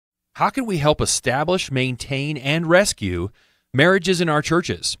how can we help establish, maintain, and rescue marriages in our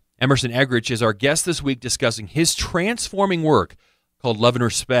churches? Emerson Eggerichs is our guest this week discussing his transforming work called Love and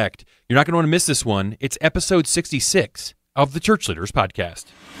Respect. You're not going to want to miss this one. It's episode 66 of the Church Leaders Podcast.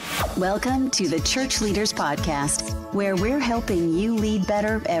 Welcome to the Church Leaders Podcast, where we're helping you lead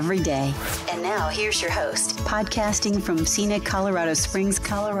better every day. And now here's your host, podcasting from scenic Colorado Springs,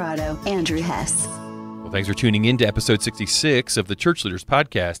 Colorado, Andrew Hess. Well, thanks for tuning in to episode 66 of the Church Leaders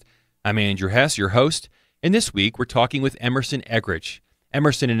Podcast. I'm Andrew Hess, your host, and this week we're talking with Emerson Eggerichs.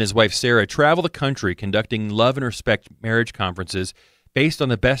 Emerson and his wife Sarah travel the country conducting Love and Respect marriage conferences based on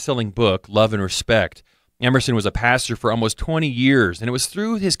the best-selling book, Love and Respect. Emerson was a pastor for almost 20 years, and it was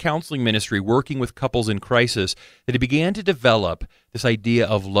through his counseling ministry working with couples in crisis that he began to develop this idea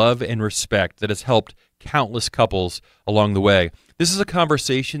of love and respect that has helped countless couples along the way. This is a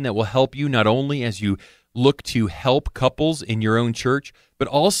conversation that will help you not only as you look to help couples in your own church, but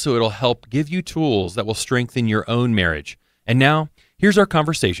also it'll help give you tools that will strengthen your own marriage. And now, here's our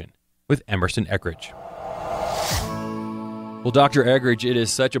conversation with Emerson Eggerichs. Well, Dr. Eggerichs, it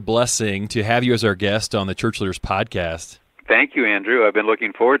is such a blessing to have you as our guest on the Church Leaders Podcast. Thank you, Andrew. I've been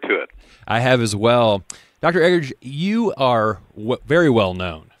looking forward to it. I have as well. Dr. Eggerichs, you are very well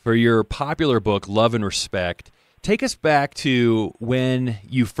known for your popular book, Love and Respect. Take us back to when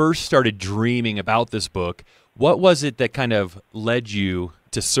you first started dreaming about this book. What was it that kind of led you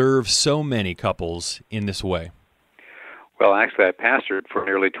to serve so many couples in this way? Well, actually, I pastored for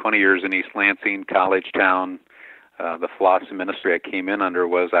nearly 20 years in East Lansing, college town. The philosophy ministry I came in under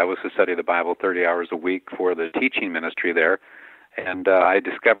was I was to study the Bible 30 hours a week for the teaching ministry there. And I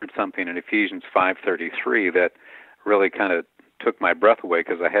discovered something in Ephesians 5:33 that really kind of took my breath away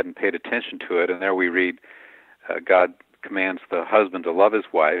because I hadn't paid attention to it. And there we read, God commands the husband to love his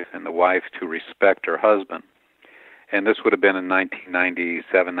wife and the wife to respect her husband. And this would have been in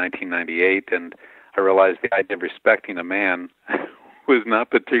 1997, 1998, and I realized the idea of respecting a man was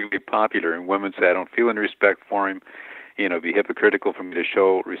not particularly popular, and women say, I don't feel any respect for him. It'd be hypocritical for me to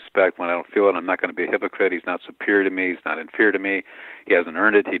show respect when I don't feel it. I'm not going to be a hypocrite. He's not superior to me. He's not inferior to me. He hasn't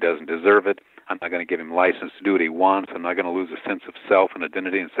earned it. He doesn't deserve it. I'm not going to give him license to do what he wants. I'm not going to lose a sense of self and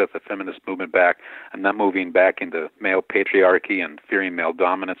identity and set the feminist movement back. I'm not moving back into male patriarchy and fearing male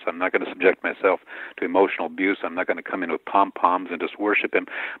dominance. I'm not going to subject myself to emotional abuse. I'm not going to come in with pom-poms and just worship him.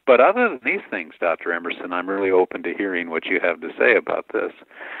 But other than these things, Dr. Emerson, I'm really open to hearing what you have to say about this.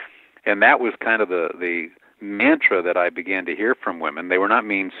 And that was kind of the mantra that I began to hear from women. They were not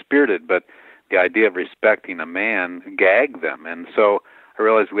mean-spirited, but the idea of respecting a man gagged them. And so I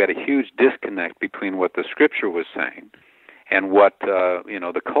realized we had a huge disconnect between what the Scripture was saying and what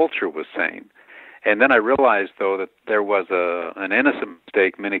the culture was saying. And then I realized, though, that there was an innocent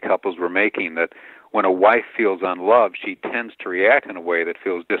mistake many couples were making, that when a wife feels unloved, she tends to react in a way that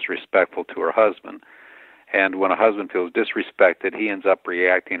feels disrespectful to her husband. And when a husband feels disrespected, he ends up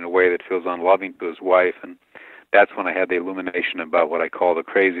reacting in a way that feels unloving to his wife. And that's when I had the illumination about what I call the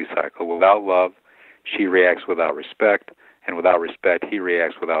crazy cycle. Without love, she reacts without respect. And without respect, he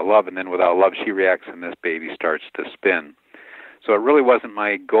reacts without love. And then without love, she reacts, and this baby starts to spin. So it really wasn't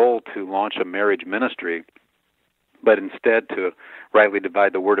my goal to launch a marriage ministry, but instead to rightly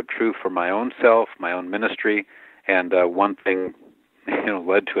divide the word of truth for my own self, my own ministry. And one thing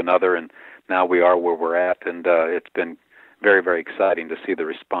led to another, and now we are where we're at. And it's been very, very exciting to see the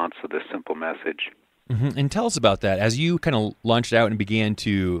response to this simple message. Mm-hmm. And tell us about that. As you kind of launched out and began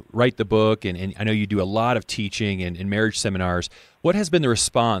to write the book, and I know you do a lot of teaching and marriage seminars, what has been the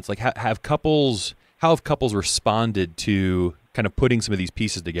response? Like, how have couples responded to kind of putting some of these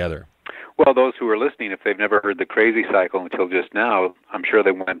pieces together? Well, those who are listening, if they've never heard the crazy cycle until just now, I'm sure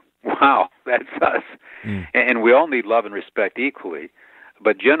they went, wow, that's us. And we all need love and respect equally.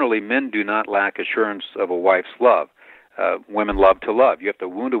 But generally, men do not lack assurance of a wife's love. Women love to love. You have to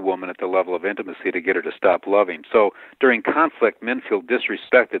wound a woman at the level of intimacy to get her to stop loving. So during conflict, men feel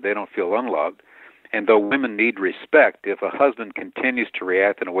disrespected. They don't feel unloved. And though women need respect, if a husband continues to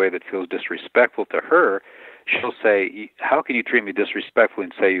react in a way that feels disrespectful to her, she'll say, how can you treat me disrespectfully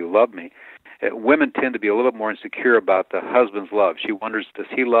and say you love me? Women tend to be a little bit more insecure about the husband's love. She wonders, does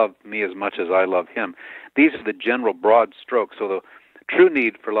he love me as much as I love him? These are the general broad strokes. So the true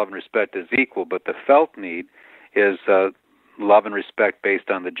need for love and respect is equal, but the felt need is love and respect based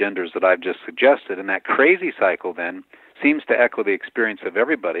on the genders that I've just suggested. And that crazy cycle then seems to echo the experience of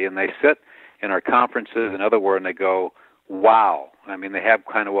everybody, and they sit in our conferences and otherwhere and they go, wow. I mean, they have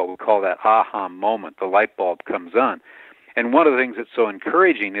kind of what we call that aha moment. The light bulb comes on. And one of the things that's so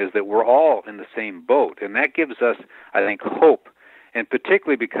encouraging is that we're all in the same boat, and that gives us, I think, hope. And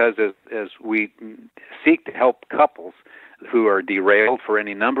particularly because as we seek to help couples, who are derailed for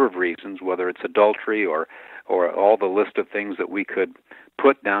any number of reasons, whether it's adultery or all the list of things that we could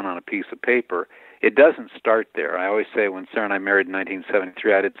put down on a piece of paper, it doesn't start there. I always say when Sarah and I married in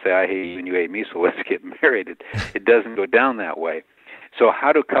 1973, I didn't say, I hate you and you hate me, so let's get married. It doesn't go down that way. So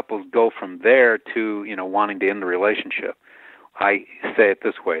how do couples go from there to, wanting to end the relationship? I say it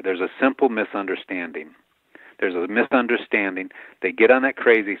this way. There's a simple misunderstanding. There's a misunderstanding. They get on that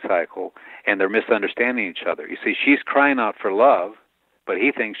crazy cycle, and they're misunderstanding each other. You see, she's crying out for love, but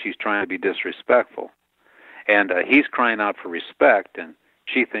he thinks she's trying to be disrespectful. And he's crying out for respect, and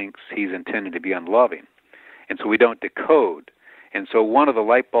she thinks he's intending to be unloving. And so we don't decode. And so one of the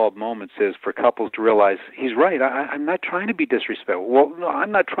light bulb moments is for couples to realize, he's right, I'm not trying to be disrespectful. Well, no,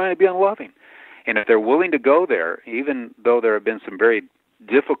 I'm not trying to be unloving. And if they're willing to go there, even though there have been some very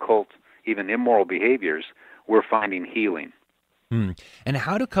difficult, even immoral behaviors, we're finding healing. And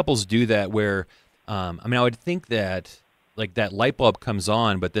how do couples do that where, I would think that like that light bulb comes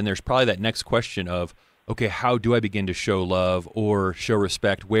on, but then there's probably that next question of, okay, how do I begin to show love or show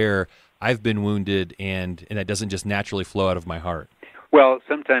respect where I've been wounded and that doesn't just naturally flow out of my heart? Well,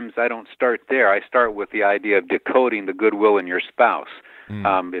 sometimes I don't start there. I start with the idea of decoding the goodwill in your spouse.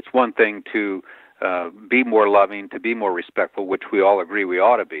 It's one thing to be more loving, to be more respectful, which we all agree we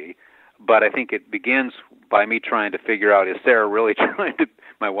ought to be. But I think it begins by me trying to figure out, is Sarah really trying to,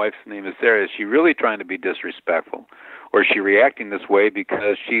 my wife's name is Sarah, is she really trying to be disrespectful? Or is she reacting this way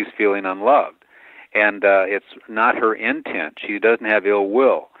because she's feeling unloved? And it's not her intent. She doesn't have ill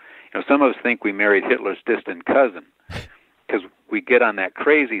will. Some of us think we married Hitler's distant cousin because we get on that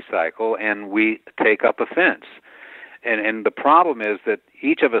crazy cycle and we take up offense. And the problem is that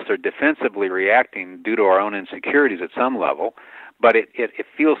each of us are defensively reacting due to our own insecurities at some level, but it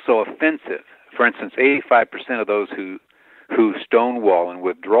feels so offensive. For instance, 85% of those who stonewall and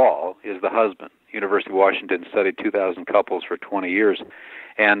withdraw is the husband. University of Washington studied 2,000 couples for 20 years,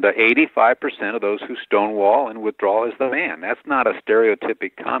 and 85% of those who stonewall and withdraw is the man. That's not a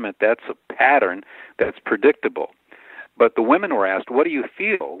stereotypic comment. That's a pattern that's predictable. But the women were asked, what do you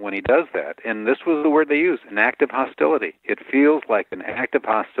feel when he does that? And this was the word they used, an act of hostility. It feels like an act of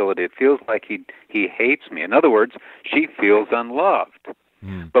hostility. It feels like he hates me. In other words, she feels unloved.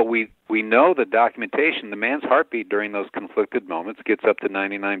 But we know the documentation, the man's heartbeat during those conflicted moments gets up to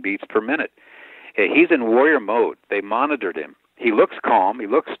 99 beats per minute. He's in warrior mode. They monitored him. He looks calm. He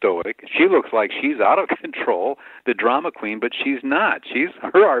looks stoic. She looks like she's out of control, the drama queen, but she's not.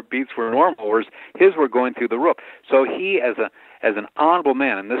 Her heartbeats were normal, whereas his were going through the roof. So he, as an honorable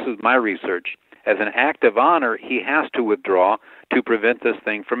man, and this is my research, as an act of honor, he has to withdraw to prevent this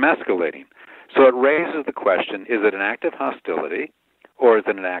thing from escalating. So it raises the question, is it an act of hostility or is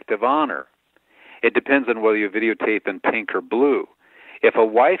it an act of honor? It depends on whether you videotape in pink or blue. If a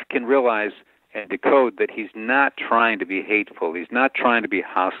wife can realize and decode that he's not trying to be hateful, he's not trying to be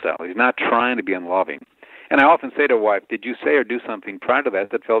hostile, he's not trying to be unloving. And I often say to a wife, did you say or do something prior to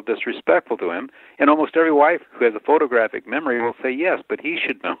that felt disrespectful to him? And almost every wife who has a photographic memory will say yes, but he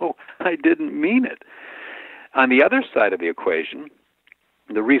should know I didn't mean it. On the other side of the equation,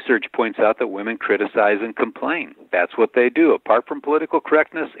 the research points out that women criticize and complain. That's what they do. Apart from political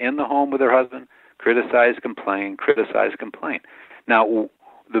correctness in the home with their husband, criticize, complain, criticize, complain. Now,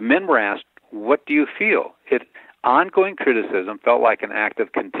 the men were asked, what do you feel? Ongoing criticism felt like an act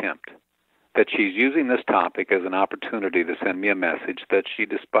of contempt, that she's using this topic as an opportunity to send me a message that she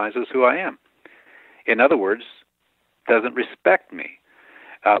despises who I am. In other words, doesn't respect me.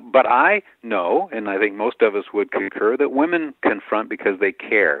 But I know, and I think most of us would concur, that women confront because they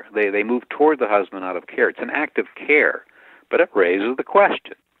care. They move toward the husband out of care. It's an act of care, but it raises the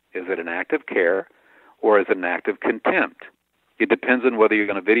question, is it an act of care or is it an act of contempt? It depends on whether you're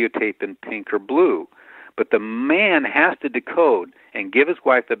going to videotape in pink or blue. But the man has to decode and give his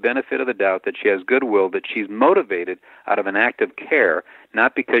wife the benefit of the doubt that she has goodwill, that she's motivated out of an act of care,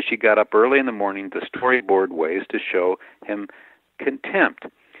 not because she got up early in the morning to storyboard ways to show him contempt.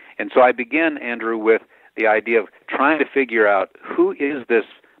 And so I begin, Andrew, with the idea of trying to figure out, who is this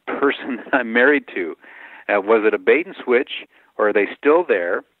person that I'm married to? Was it a bait and switch, or are they still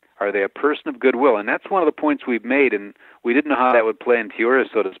there? Are they a person of goodwill? And that's one of the points we've made, and we didn't know how that would play into yours,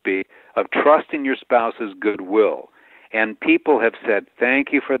 so to speak, of trusting your spouse's goodwill. And people have said,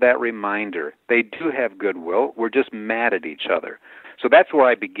 thank you for that reminder. They do have goodwill. We're just mad at each other. So that's where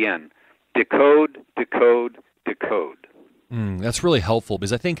I begin. Decode, decode, decode. That's really helpful,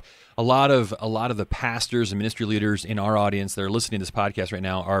 because I think a lot of the pastors and ministry leaders in our audience that are listening to this podcast right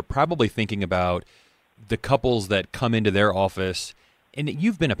now are probably thinking about the couples that come into their office. And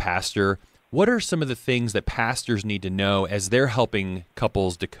you've been a pastor. What are some of the things that pastors need to know as they're helping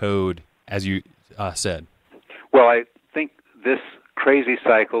couples decode, as you said? Well, I think this crazy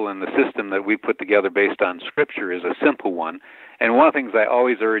cycle and the system that we put together based on Scripture is a simple one. And one of the things I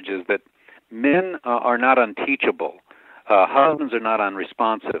always urge is that men are not unteachable. Husbands are not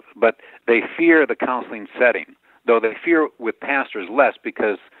unresponsive, but they fear the counseling setting, though they fear with pastors less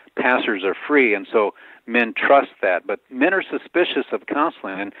because pastors are free, and so men trust that. But men are suspicious of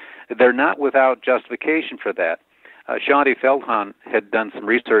counseling, and they're not without justification for that. Shawnee Feldhahn had done some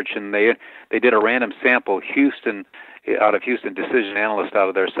research, and they did a random sample. Out of Houston, decision analyst out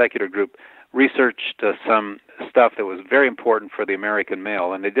of their secular group, researched some stuff that was very important for the American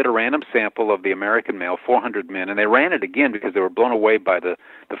male, and they did a random sample of the American male, 400 men, and they ran it again because they were blown away by the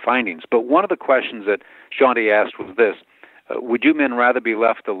findings. But one of the questions that Shawnee asked was this: would you men rather be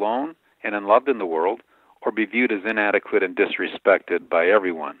left alone and unloved in the world, or be viewed as inadequate and disrespected by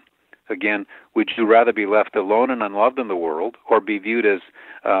everyone? Again, would you rather be left alone and unloved in the world, or be viewed as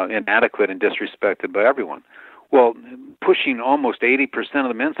inadequate and disrespected by everyone? Well, pushing almost 80% of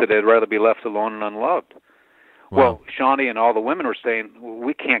the men said they'd rather be left alone and unloved. Wow. Well, Shawnee and all the women were saying,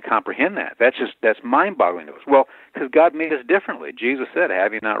 we can't comprehend that. That's mind-boggling to us. Well, because God made us differently. Jesus said,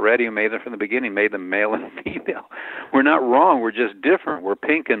 have you not read, He made them from the beginning, made them male and female. We're not wrong. We're just different. We're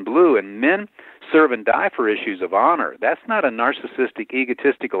pink and blue, and men serve and die for issues of honor. That's not a narcissistic,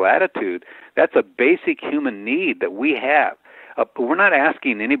 egotistical attitude. That's a basic human need that we have. We're not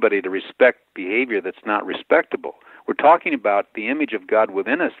asking anybody to respect behavior that's not respectable. We're talking about the image of God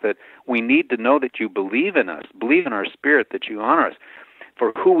within us, that we need to know that you believe in us, believe in our spirit, that you honor us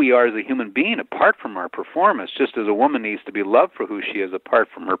for who we are as a human being apart from our performance, just as a woman needs to be loved for who she is apart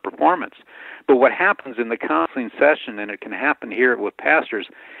from her performance. But what happens in the counseling session, and it can happen here with pastors,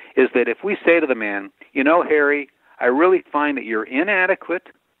 is that if we say to the man, you know, Harry, I really find that you're inadequate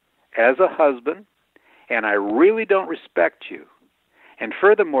as a husband, and I really don't respect you. And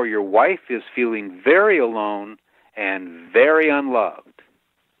furthermore, your wife is feeling very alone and very unloved.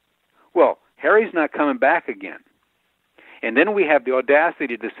 Well, Harry's not coming back again. And then we have the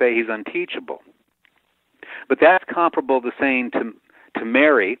audacity to say he's unteachable. But that's comparable to saying to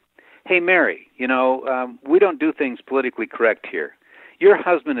Mary, hey, Mary, you know, we don't do things politically correct here. Your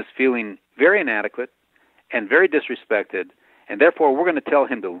husband is feeling very inadequate and very disrespected, and therefore we're going to tell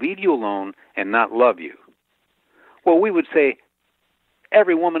him to leave you alone and not love you. Well, we would say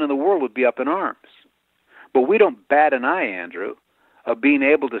every woman in the world would be up in arms. But we don't bat an eye, Andrew, of being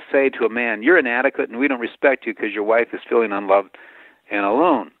able to say to a man, you're inadequate and we don't respect you because your wife is feeling unloved and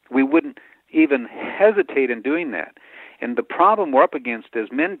alone. We wouldn't even hesitate in doing that. And the problem we're up against is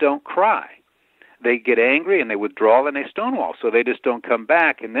men don't cry. They get angry and they withdraw and they stonewall, so they just don't come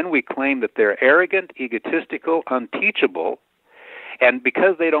back. And then we claim that they're arrogant, egotistical, unteachable, and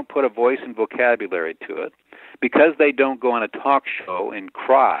because they don't put a voice and vocabulary to it, because they don't go on a talk show and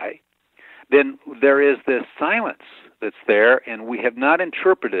cry, then there is this silence that's there, and we have not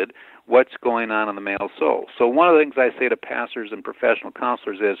interpreted what's going on in the male soul. So one of the things I say to pastors and professional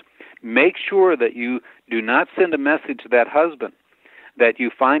counselors is make sure that you do not send a message to that husband that you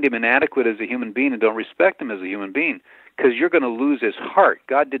find him inadequate as a human being and don't respect him as a human being, because you're going to lose his heart.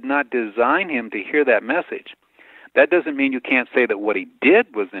 God did not design him to hear that message. That doesn't mean you can't say that what he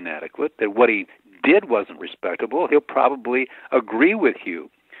did was inadequate, that what he did wasn't respectable. He'll probably agree with you.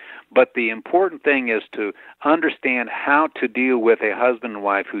 But the important thing is to understand how to deal with a husband and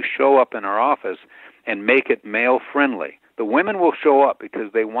wife who show up in our office and make it male-friendly. The women will show up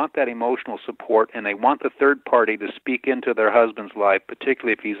because they want that emotional support, and they want the third party to speak into their husband's life,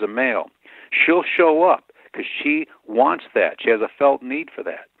 particularly if he's a male. She'll show up because she wants that. She has a felt need for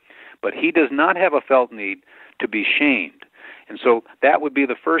that. But he does not have a felt need to be shamed. And so that would be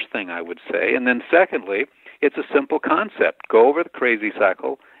the first thing I would say. And then secondly, it's a simple concept. Go over the crazy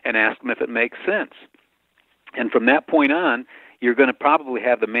cycle and ask him if it makes sense. And from that point on, you're going to probably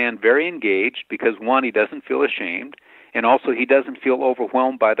have the man very engaged because, one, he doesn't feel ashamed, and also he doesn't feel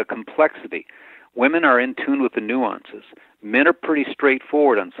overwhelmed by the complexity. Women are in tune with the nuances. Men are pretty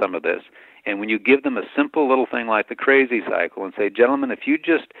straightforward on some of this. And when you give them a simple little thing like the crazy cycle and say, gentlemen, if you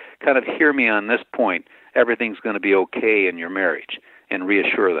just kind of hear me on this point, everything's going to be okay in your marriage, and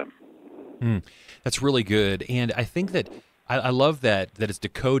reassure them. That's really good. And I think that I love that it's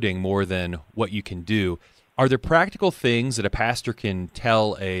decoding more than what you can do. Are there practical things that a pastor can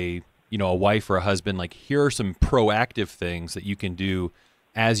tell a wife or a husband, like, here are some proactive things that you can do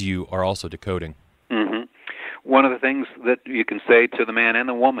as you are also decoding? Mm-hmm. One of the things that you can say to the man and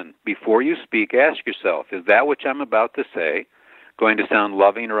the woman, before you speak, ask yourself, is that which I'm about to say going to sound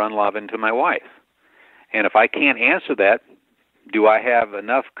loving or unloving to my wife? And if I can't answer that, do I have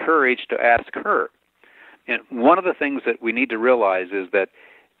enough courage to ask her? And one of the things that we need to realize is that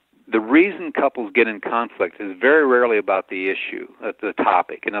the reason couples get in conflict is very rarely about the issue, the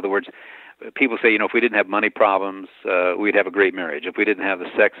topic. In other words, people say, if we didn't have money problems, we'd have a great marriage. If we didn't have the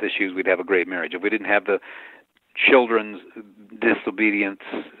sex issues, we'd have a great marriage. If we didn't have the children's disobedience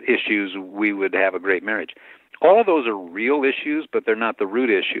issues, we would have a great marriage. All of those are real issues, but they're not the root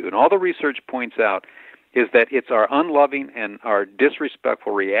issue. And all the research points out is that it's our unloving and our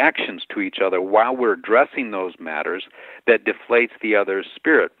disrespectful reactions to each other while we're addressing those matters that deflates the other's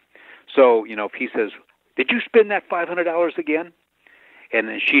spirit. So, if he says, "Did you spend that $500 again?" and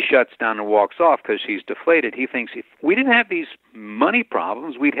then she shuts down and walks off because she's deflated, he thinks, if we didn't have these money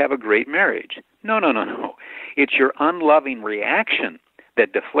problems, we'd have a great marriage. No. It's your unloving reaction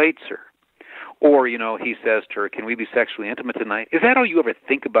that deflates her. Or, he says to her, "Can we be sexually intimate tonight?" "Is that all you ever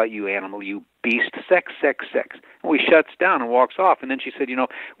think about, you animal, you beast? Sex, sex, sex." And he shuts down and walks off. And then she said,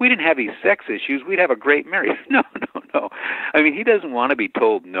 "We didn't have these sex issues. We'd have a great marriage." No. I mean, he doesn't want to be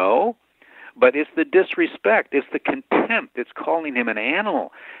told no, but it's the disrespect. It's the contempt. It's calling him an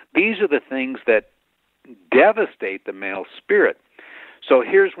animal. These are the things that devastate the male spirit. So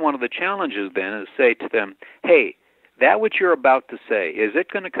here's one of the challenges then, is say to them, "Hey, that what you're about to say, is it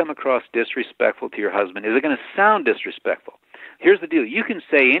going to come across disrespectful to your husband? Is it going to sound disrespectful?" Here's the deal. You can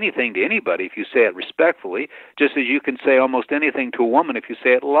say anything to anybody if you say it respectfully, just as you can say almost anything to a woman if you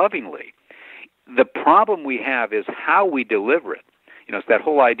say it lovingly. The problem we have is how we deliver it. It's that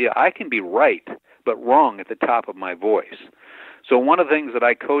whole idea, I can be right but wrong at the top of my voice. So one of the things that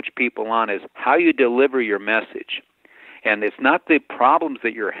I coach people on is how you deliver your message. And it's not the problems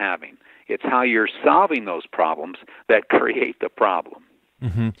that you're having. It's how you're solving those problems that create the problem.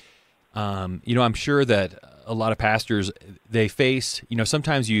 Mm-hmm. I'm sure that a lot of pastors, they face,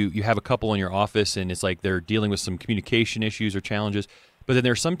 sometimes you have a couple in your office and it's like they're dealing with some communication issues or challenges, but then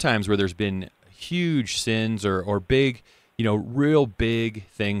there's some times where there's been huge sins or big, real big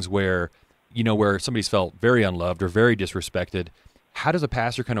things where somebody's felt very unloved or very disrespected. How does a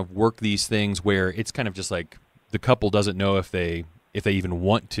pastor kind of work these things where it's kind of just like the couple doesn't know if they even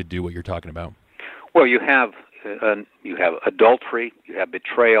want to do what you're talking about? Well, you have adultery, you have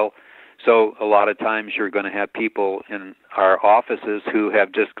betrayal. So a lot of times you're going to have people in our offices who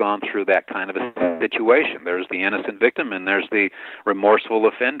have just gone through that kind of a situation. There's the innocent victim and there's the remorseful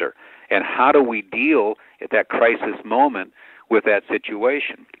offender. And how do we deal at that crisis moment with that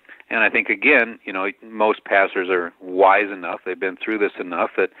situation? And I think, again, most pastors are wise enough, they've been through this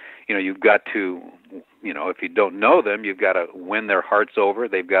enough that, you've got to, if you don't know them, you've got to win their hearts over.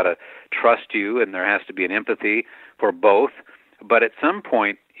 They've got to trust you, and there has to be an empathy for both. But at some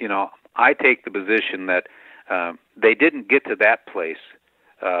point, I take the position that they didn't get to that place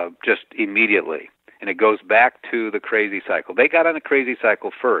just immediately. And it goes back to the crazy cycle. They got on the crazy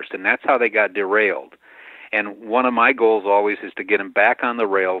cycle first, and that's how they got derailed. And one of my goals always is to get them back on the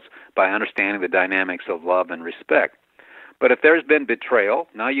rails by understanding the dynamics of love and respect. But if there's been betrayal,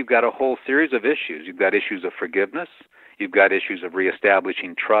 now you've got a whole series of issues. You've got issues of forgiveness. You've got issues of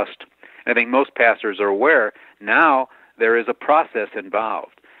reestablishing trust. And I think most pastors are aware now there is a process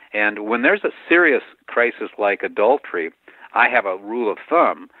involved. And when there's a serious crisis like adultery, I have a rule of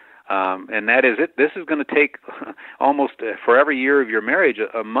thumb, and that is this is going to take almost for every year of your marriage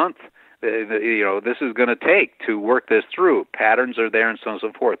a month. This is going to take to work this through. Patterns are there and so on and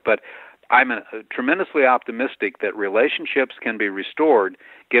so forth. But I'm tremendously optimistic that relationships can be restored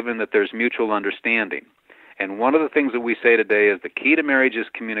given that there's mutual understanding. And one of the things that we say today is the key to marriage is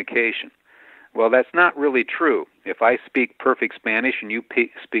communication. Well, that's not really true. If I speak perfect Spanish and you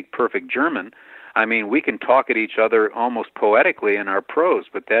speak perfect German, we can talk at each other almost poetically in our prose,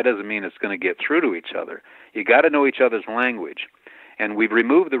 but that doesn't mean it's going to get through to each other. You got to know each other's language. And we've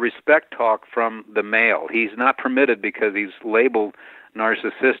removed the respect talk from the male. He's not permitted because he's labeled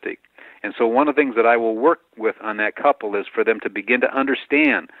narcissistic. And so one of the things that I will work with on that couple is for them to begin to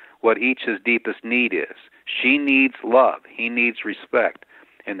understand what each's deepest need is. She needs love. He needs respect.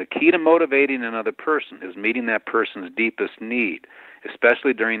 And the key to motivating another person is meeting that person's deepest need,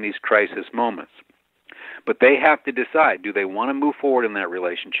 especially during these crisis moments. But they have to decide, do they want to move forward in that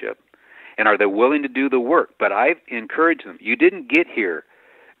relationship? And are they willing to do the work? But I encourage them. You didn't get here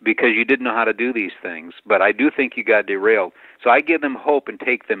because you didn't know how to do these things, but I do think you got derailed. So I give them hope and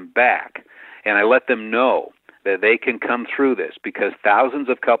take them back, and I let them know that they can come through this because thousands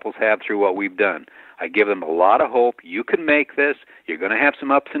of couples have through what we've done. I give them a lot of hope. You can make this. You're going to have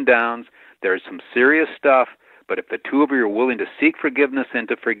some ups and downs. There's some serious stuff, but if the two of you are willing to seek forgiveness and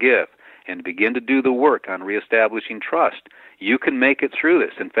to forgive and begin to do the work on reestablishing trust, you can make it through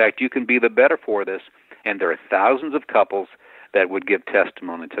this. In fact, you can be the better for this, and there are thousands of couples that would give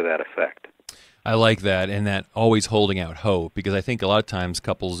testimony to that effect. I like that, and that always holding out hope, because I think a lot of times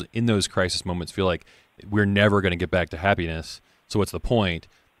couples in those crisis moments feel like we're never going to get back to happiness, so what's the point?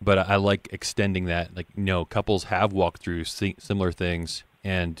 But I like extending that, like, couples have walked through similar things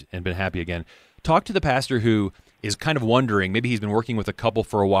and been happy again. Talk to the pastor who is kind of wondering, maybe he's been working with a couple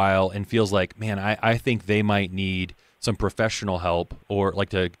for a while and feels like, man, I think they might need some professional help, or like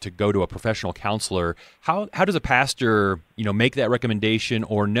to go to a professional counselor. How does a pastor, make that recommendation,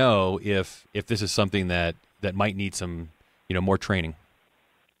 or know if this is something that might need some, more training?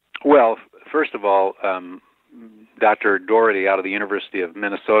 Well, first of all, Dr. Doherty out of the University of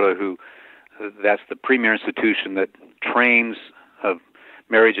Minnesota, that's the premier institution that trains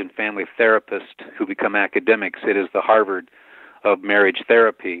marriage and family therapists who become academics. It is the Harvard of marriage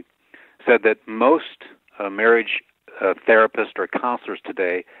therapy, said that most marriage therapists or counselors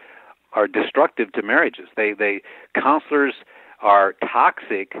today are destructive to marriages. Counselors are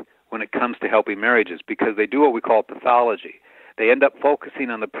toxic when it comes to helping marriages because they do what we call pathology. They end up focusing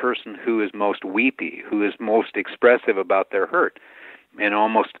on the person who is most weepy, who is most expressive about their hurt. In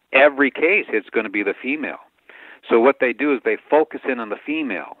almost every case, it's going to be the female. So what they do is they focus in on the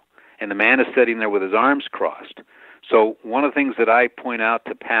female, and the man is sitting there with his arms crossed. So one of the things that I point out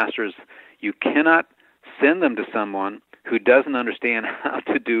to pastors, you cannot send them to someone who doesn't understand how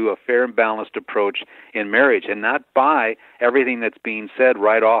to do a fair and balanced approach in marriage, and not buy everything that's being said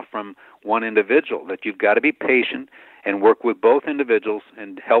right off from one individual, that you've got to be patient and work with both individuals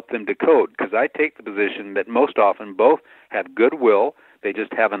and help them decode. Because I take the position that most often both have goodwill, they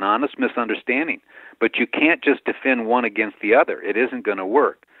just have an honest misunderstanding. But you can't just defend one against the other. It isn't going to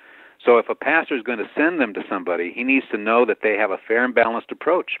work. So if a pastor is going to send them to somebody, he needs to know that they have a fair and balanced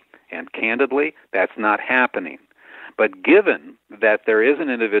approach. And candidly, that's not happening. But given that there is an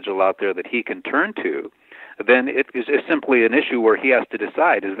individual out there that he can turn to, then it is simply an issue where he has to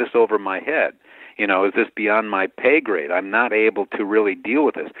decide, is this over my head? Is this beyond my pay grade? I'm not able to really deal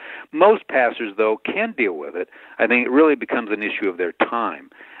with this. Most pastors, though, can deal with it. I think it really becomes an issue of their time.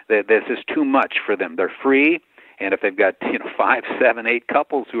 This is too much for them. They're free, and if they've got 5, 7, 8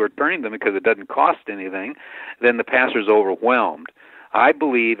 couples who are turning them because it doesn't cost anything, then the pastor's overwhelmed. I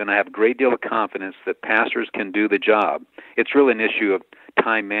believe, and I have a great deal of confidence, that pastors can do the job. It's really an issue of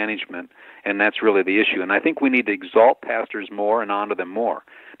time management, and that's really the issue. And I think we need to exalt pastors more and honor them more.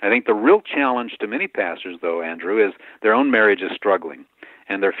 I think the real challenge to many pastors, though, Andrew, is their own marriage is struggling,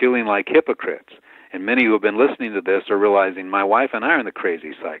 and they're feeling like hypocrites. And many who have been listening to this are realizing, my wife and I are in the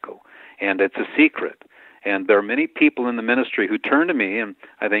crazy cycle, and it's a secret. And there are many people in the ministry who turn to me, and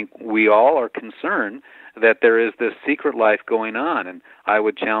I think we all are concerned that there is this secret life going on. And I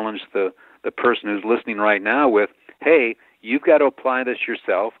would challenge the person who's listening right now with, hey, you've got to apply this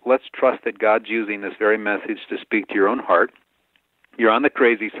yourself. Let's trust that God's using this very message to speak to your own heart. You're on the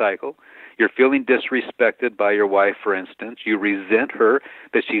crazy cycle. You're feeling disrespected by your wife, for instance. You resent her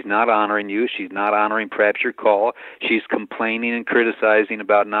that she's not honoring you. She's not honoring perhaps your call. She's complaining and criticizing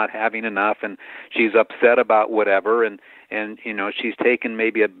about not having enough, and she's upset about whatever, and she's taken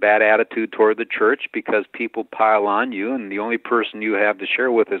maybe a bad attitude toward the church because people pile on you, and the only person you have to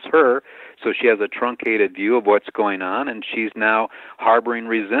share with is her. So she has a truncated view of what's going on, and she's now harboring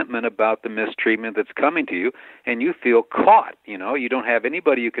resentment about the mistreatment that's coming to you, and you feel caught. You don't have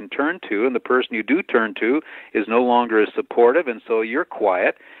anybody you can turn to, and the person you do turn to is no longer as supportive, and so you're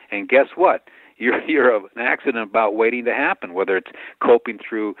quiet, and guess what? You're an accident about waiting to happen, whether it's coping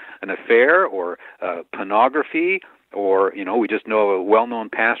through an affair or pornography, or, we just know a well-known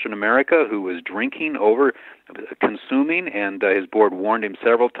pastor in America who was drinking, over-consuming, and his board warned him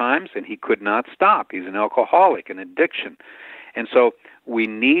several times, and he could not stop. He's an alcoholic, an addiction. And so we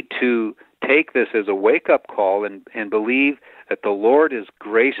need to take this as a wake-up call and believe that the Lord is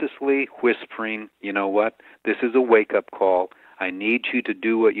graciously whispering, you know what, this is a wake-up call. I need you to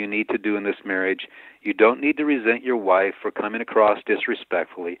do what you need to do in this marriage. You don't need to resent your wife for coming across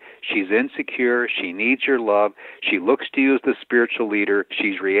disrespectfully. She's insecure. She needs your love. She looks to you as the spiritual leader.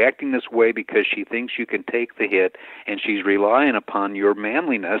 She's reacting this way because she thinks you can take the hit, and she's relying upon your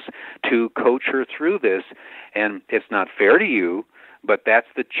manliness to coach her through this. And it's not fair to you, but that's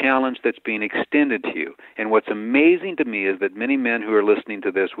the challenge that's being extended to you. And what's amazing to me is that many men who are listening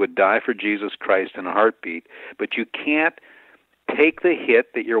to this would die for Jesus Christ in a heartbeat, but you can't take the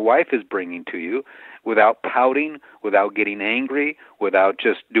hit that your wife is bringing to you without pouting, without getting angry, without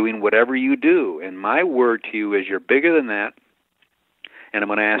just doing whatever you do. And my word to you is you're bigger than that, and I'm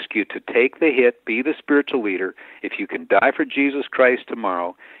going to ask you to take the hit, be the spiritual leader. If you can die for Jesus Christ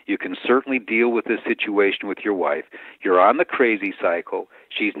tomorrow, you can certainly deal with this situation with your wife. You're on the crazy cycle.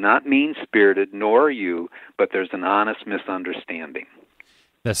 She's not mean-spirited, nor are you, but there's an honest misunderstanding.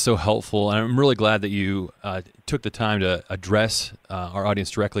 That's so helpful, and I'm really glad that you took the time to address our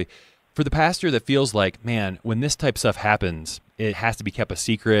audience directly. For the pastor that feels like, man, when this type of stuff happens, it has to be kept a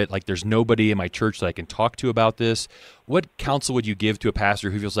secret, like there's nobody in my church that I can talk to about this, what counsel would you give to a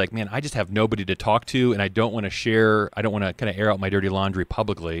pastor who feels like, man, I just have nobody to talk to, and I don't want to share, I don't want to kind of air out my dirty laundry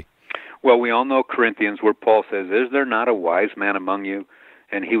publicly? Well, we all know Corinthians, where Paul says, "Is there not a wise man among you?"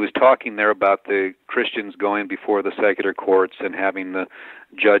 And he was talking there about the Christians going before the secular courts and having the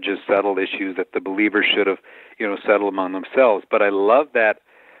judges settle issues that the believers should have, settled among themselves. But I love that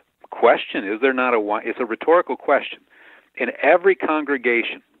question. Is there not a wise? It's a rhetorical question. In every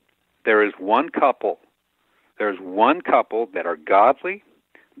congregation, there is one couple. There's one couple that are godly,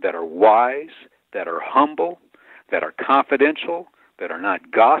 that are wise, that are humble, that are confidential, that are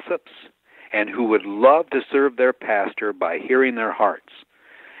not gossips, and who would love to serve their pastor by hearing their hearts.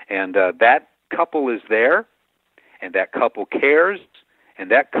 And that couple is there, and that couple cares, and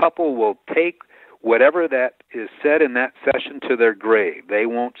that couple will take whatever that is said in that session to their grave. They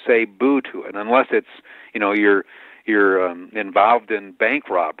won't say boo to it, unless it's, you're involved in bank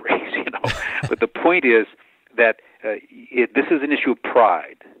robberies, But the point is that this is an issue of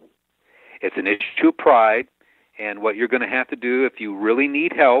pride. It's an issue of pride, and what you're going to have to do if you really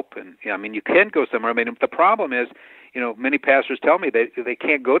need help, and you can go somewhere. The problem is, many pastors tell me they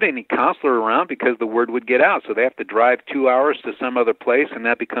can't go to any counselor around because the word would get out, so they have to drive 2 hours to some other place, and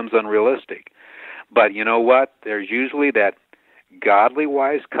that becomes unrealistic. But you know what? There's usually that godly,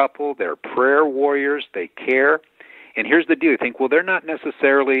 wise couple. They're prayer warriors. They care. And here's the deal. You think, well, they're not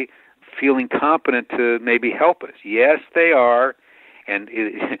necessarily feeling competent to maybe help us. Yes, they are. And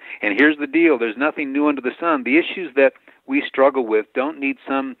here's the deal. There's nothing new under the sun. The issues that we struggle with don't need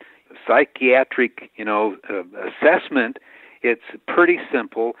some psychiatric, assessment. It's pretty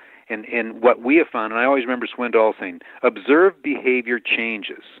simple. And what we have found, and I always remember Swindoll saying, observed behavior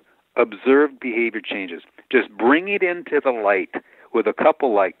changes. Observed behavior changes. Just bring it into the light with a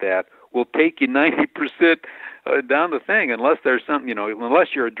couple like that will take you 90% down the thing, unless there's something,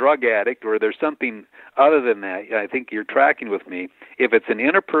 unless you're a drug addict or there's something other than that. I think you're tracking with me. If it's an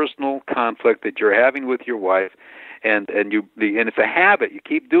interpersonal conflict that you're having with your wife, and it's a habit, you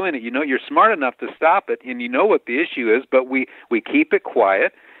keep doing it. You're smart enough to stop it, and you know what the issue is, but we keep it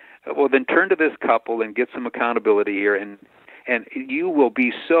quiet. Well, then turn to this couple and get some accountability here, and you will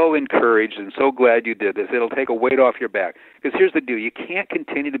be so encouraged and so glad you did this. It'll take a weight off your back. Because here's the deal. You can't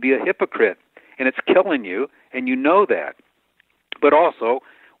continue to be a hypocrite, and it's killing you, and you know that. But also,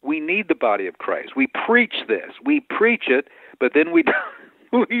 we need the body of Christ. We preach this. We preach it, but then we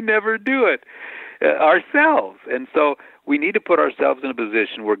never do it ourselves. And so we need to put ourselves in a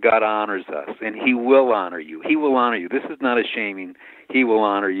position where God honors us, and He will honor you. He will honor you. This is not a shaming. He will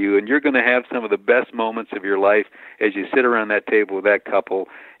honor you, and you're going to have some of the best moments of your life as you sit around that table with that couple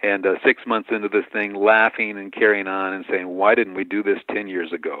and 6 months into this thing, laughing and carrying on and saying, why didn't we do this 10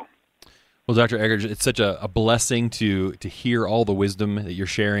 years ago? Well, Dr. Eggerichs, it's such a blessing to hear all the wisdom that you're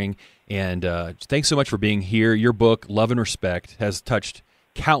sharing, and thanks so much for being here. Your book, Love and Respect, has touched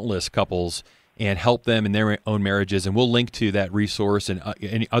countless couples and helped them in their own marriages, and we'll link to that resource and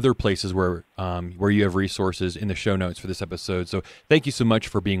any other places where you have resources in the show notes for this episode. So thank you so much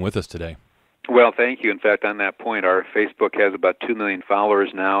for being with us today. Well, thank you. In fact, on that point, our Facebook has about 2 million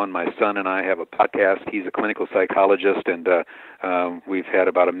followers now, and my son and I have a podcast. He's a clinical psychologist, and we've had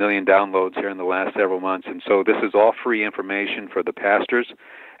about 1 million downloads here in the last several months. And so this is all free information for the pastors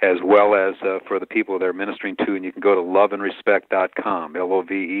as well as for the people they're ministering to, and you can go to loveandrespect.com,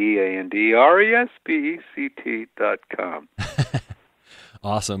 loveandrespect.com.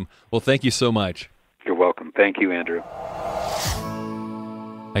 Awesome. Well, thank you so much. You're welcome. Thank you, Andrew.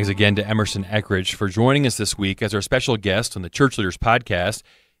 Thanks again to Emerson Eggerichs for joining us this week as our special guest on the Church Leaders Podcast.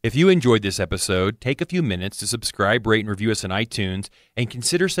 If you enjoyed this episode, take a few minutes to subscribe, rate, and review us on iTunes, and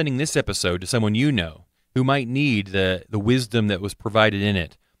consider sending this episode to someone you know who might need the wisdom that was provided in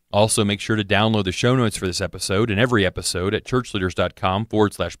it. Also, make sure to download the show notes for this episode and every episode at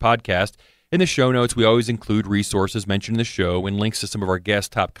ChurchLeaders.com/podcast. In the show notes, we always include resources mentioned in the show and links to some of our guests'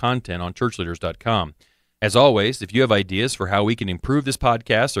 top content on ChurchLeaders.com. As always, if you have ideas for how we can improve this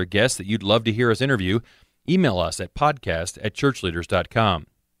podcast or guests that you'd love to hear us interview, email us at podcast@ChurchLeaders.com.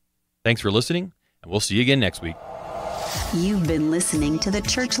 Thanks for listening, and we'll see you again next week. You've been listening to the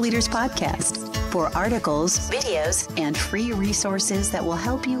Church Leaders Podcast. For articles, videos, and free resources that will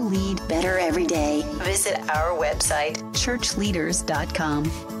help you lead better every day, visit our website, ChurchLeaders.com.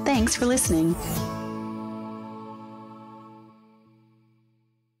 Thanks for listening.